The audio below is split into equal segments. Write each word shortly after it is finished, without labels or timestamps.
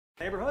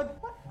Neighborhood?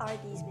 What are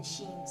these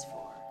machines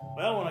for?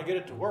 Well, when I get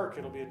it to work,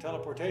 it'll be a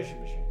teleportation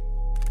machine.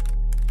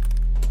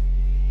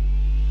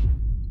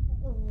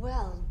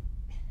 Well,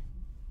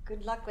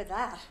 good luck with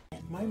that.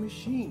 My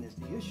machine is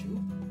the issue.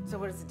 So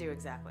what does it do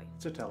exactly?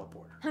 It's a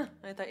teleporter. Huh,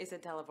 I thought you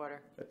said teleporter.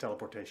 A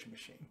teleportation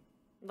machine.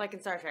 Like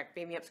in Star Trek,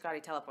 beam me up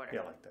Scotty teleporter.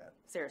 Yeah, like that.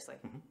 Seriously.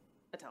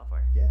 A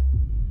teleporter. Yeah.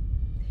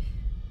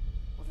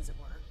 Well, does it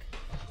work?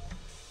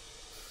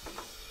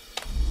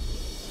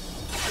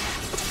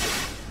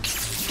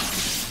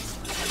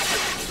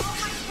 Oh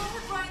my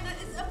god, Brian, that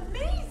is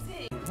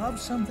amazing! Love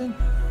something,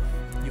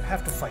 you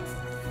have to fight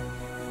for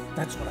it.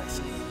 That's what I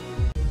say.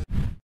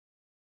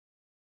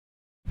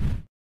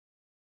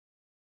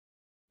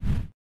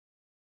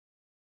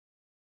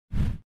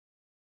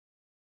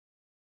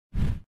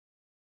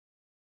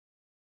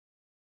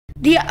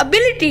 The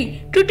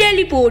ability to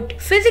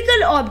teleport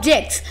physical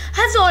objects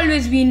has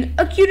always been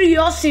a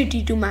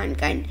curiosity to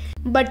mankind,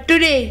 but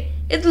today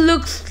it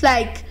looks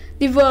like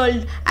the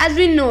world as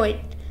we know it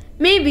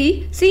may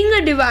be seeing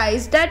a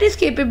device that is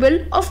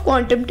capable of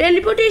quantum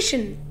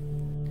teleportation.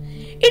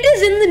 It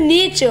is in the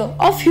nature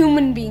of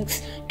human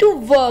beings to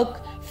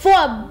work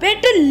for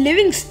better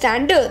living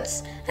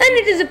standards, and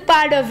it is a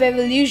part of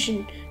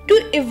evolution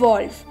to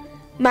evolve.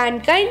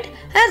 Mankind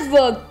has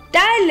worked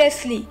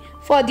tirelessly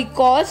for the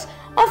cause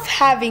of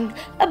having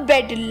a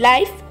better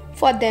life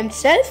for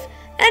themselves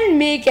and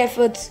make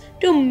efforts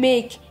to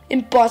make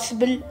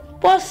impossible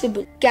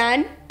possible.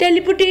 Can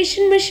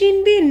teleportation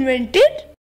machine be invented?